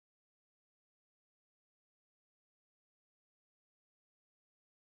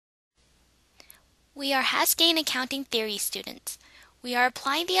We are Haskane Accounting Theory students. We are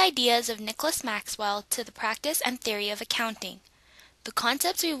applying the ideas of Nicholas Maxwell to the practice and theory of accounting. The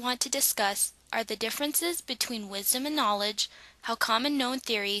concepts we want to discuss are the differences between wisdom and knowledge, how common known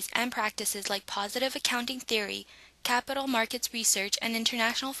theories and practices like positive accounting theory, capital markets research, and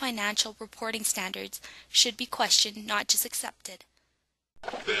international financial reporting standards should be questioned, not just accepted.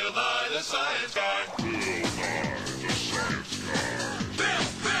 Bill Nye the Science Guy. Bill Nye the Science Guy.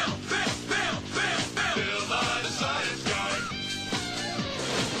 Bill Nye the Science Guy.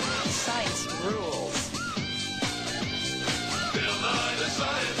 Science rules. Bill Nye the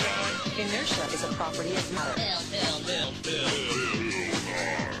Science Guy. Inertia is a property of matter. Bill Nye the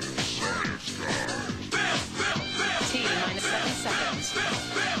Science Guy. T minus 7 seconds.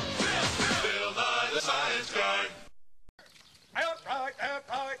 Bill Nye the Science Guy. Up, right, up,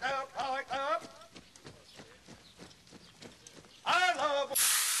 right, up, right, up. I love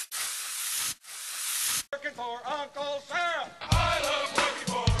working for Uncle Sam. I love working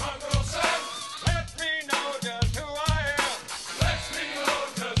for Uncle Sam. Let me know just who I am. Lets me know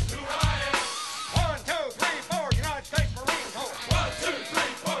just who I am. 1, 2, 3, 4, United States Marine Corps. 1, 2, 3,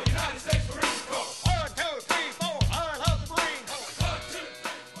 4, United States Marine Corps. 1, 2, 3, 4, I love the Marine Corps. 1, 2,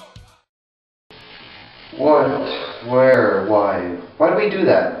 3, 4. What? Where? Why? Why do we do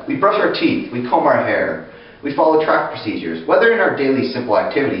that? We brush our teeth, we comb our hair, we follow track procedures. Whether in our daily simple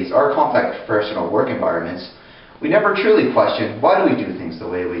activities or complex personal work environments, we never truly question why do we do things the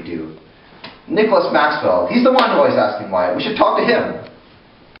way we do. Nicholas Maxwell, he's the one always asking why. We should talk to him.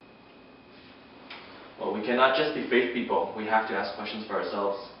 Well, we cannot just be faith people. We have to ask questions for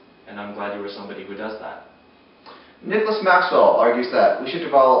ourselves, and I'm glad you were somebody who does that. Nicholas Maxwell argues that we should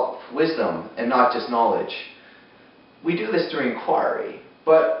develop wisdom and not just knowledge. We do this through inquiry,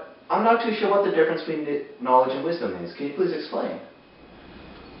 but I'm not too sure what the difference between knowledge and wisdom is. Can you please explain?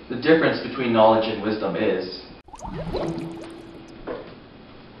 The difference between knowledge and wisdom is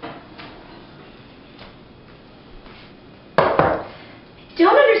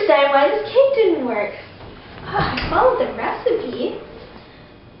Don't understand why this cake didn't work. I followed the recipe.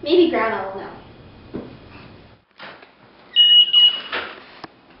 Maybe Grandma will know.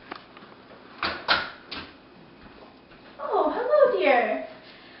 Oh, hello, dear.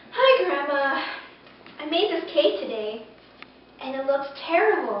 Hi, Grandma. I made this cake today, and it looks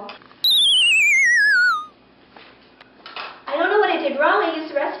terrible. I don't know what I did wrong. I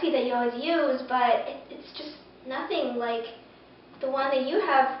used the recipe that you always use, but it's just nothing like the one that you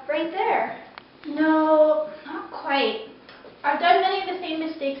have right there. No, not quite. I've done many of the same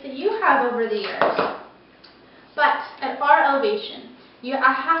mistakes that you have over the years. But at our elevation,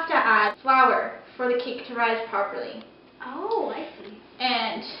 I have to add flour for the cake to rise properly. Oh, I see.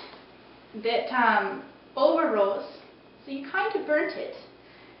 And that over-rose, so you kind of burnt it.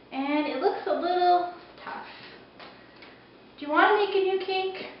 And it looks a little tough. Do you want to make a new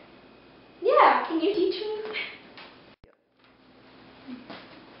cake? Yeah, can you teach me?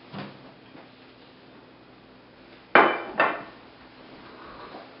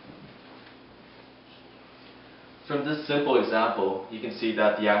 From this simple example, you can see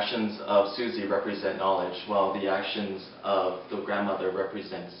that the actions of Susie represent knowledge, while the actions of the grandmother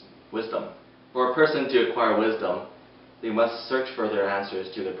represents wisdom. For a person to acquire wisdom, they must search for their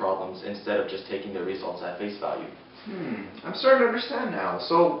answers to their problems instead of just taking the results at face value. I'm starting to understand now.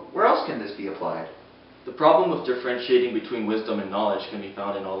 So where else can this be applied? The problem of differentiating between wisdom and knowledge can be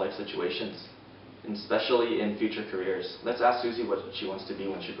found in all life situations, and especially in future careers. Let's ask Susie what she wants to be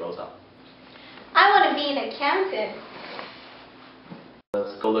when she grows up. I want to be an accountant.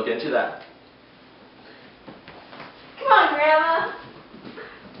 Let's go look into that. Come on, Grandma.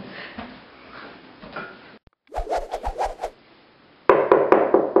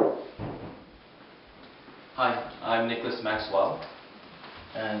 Hi, I'm Nicholas Maxwell,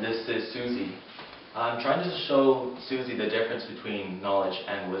 and this is Susie. I'm trying to show Susie the difference between knowledge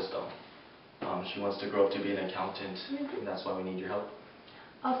and wisdom. She wants to grow up to be an accountant, and that's why we need your help.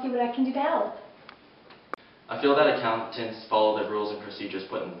 I'll see what I can do to help. I feel that accountants follow the rules and procedures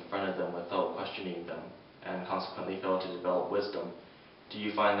put in front of them without questioning them, and consequently fail to develop wisdom. Do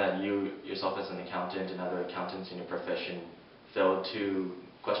you find that you yourself as an accountant and other accountants in your profession fail to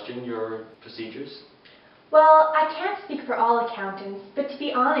question your procedures? Well, I can't speak for all accountants, but to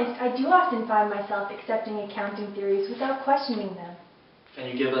be honest, I do often find myself accepting accounting theories without questioning them. Can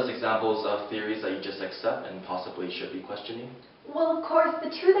you give us examples of theories that you just accept and possibly should be questioning? Well, of course, the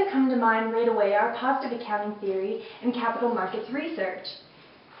two that come to mind right away are positive accounting theory and capital markets research.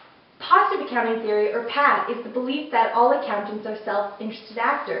 Positive accounting theory, or PAT, is the belief that all accountants are self-interested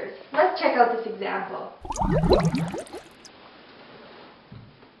actors. Let's check out this example.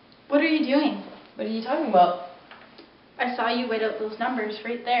 What are you doing? What are you talking about? I saw you write out those numbers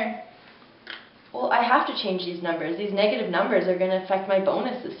right there. Well, I have to change these numbers. These negative numbers are going to affect my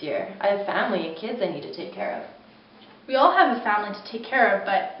bonus this year. I have family and kids I need to take care of. We all have a family to take care of,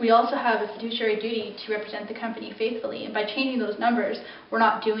 but we also have a fiduciary duty to represent the company faithfully, and by changing those numbers, we're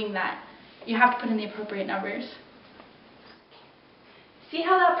not doing that. You have to put in the appropriate numbers. See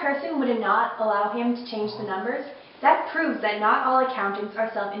how that person would not allow him to change the numbers? That proves that not all accountants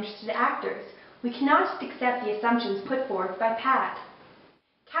are self-interested actors. We cannot just accept the assumptions put forth by Pat.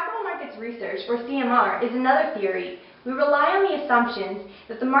 Capital markets research, or CMR, is another theory. We rely on the assumptions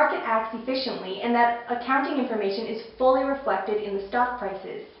that the market acts efficiently and that accounting information is fully reflected in the stock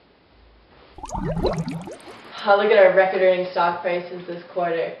prices. Oh, look at our record-earning stock prices this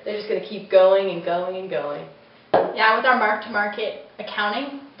quarter. They're just going to keep going and going and going. Yeah, with our mark-to-market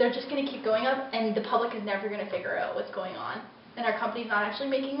accounting, they're just going to keep going up, and the public is never going to figure out what's going on. And our company's not actually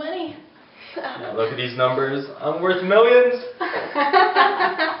making money. Yeah, look at these numbers. I'm worth millions.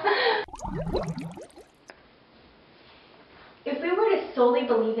 If we were to solely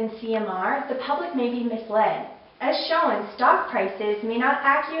believe in CMR, the public may be misled. As shown, stock prices may not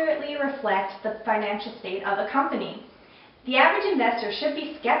accurately reflect the financial state of a company. The average investor should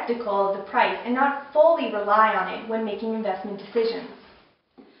be skeptical of the price and not fully rely on it when making investment decisions.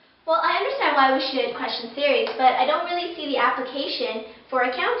 Well, I understand why we should question theories, but I don't really see the application for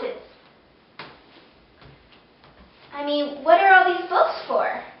accountants. I mean, what are all these books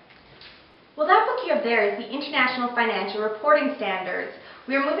for? Well, that book you have there is the International Financial Reporting Standards.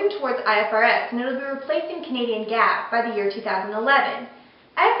 We are moving towards IFRS, and it will be replacing Canadian GAAP by the year 2011.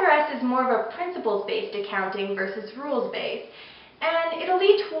 IFRS is more of a principles-based accounting versus rules-based, and it'll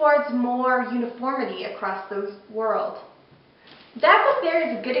lead towards more uniformity across the world. That book there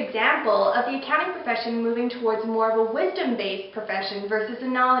is a good example of the accounting profession moving towards more of a wisdom-based profession versus a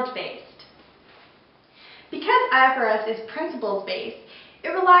knowledge-based. Because IFRS is principles-based, it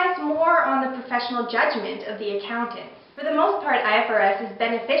relies more on the professional judgment of the accountants. For the most part, IFRS is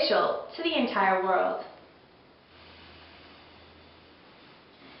beneficial to the entire world.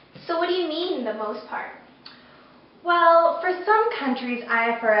 So what do you mean, the most part? Well, for some countries,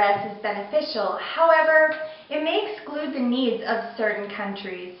 IFRS is beneficial. However, it may exclude the needs of certain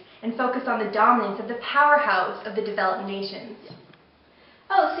countries and focus on the dominance of the powerhouse of the developed nations.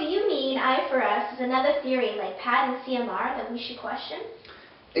 Oh, so you mean IFRS is another theory like Pat and CMR that we should question?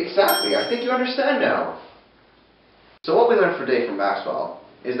 Exactly. I think you understand now. So what we learned today from Maxwell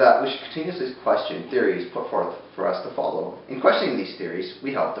is that we should continuously question theories put forth for us to follow. In questioning these theories,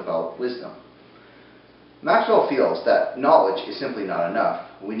 we help develop wisdom. Maxwell feels that knowledge is simply not enough.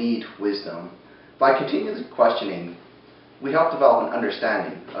 We need wisdom. By continuously questioning, we help develop an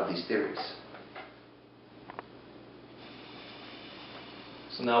understanding of these theories.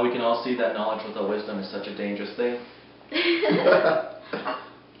 So now we can all see that knowledge without wisdom is such a dangerous thing.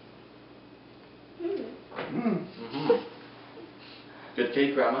 Good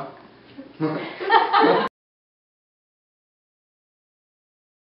cake, Grandma.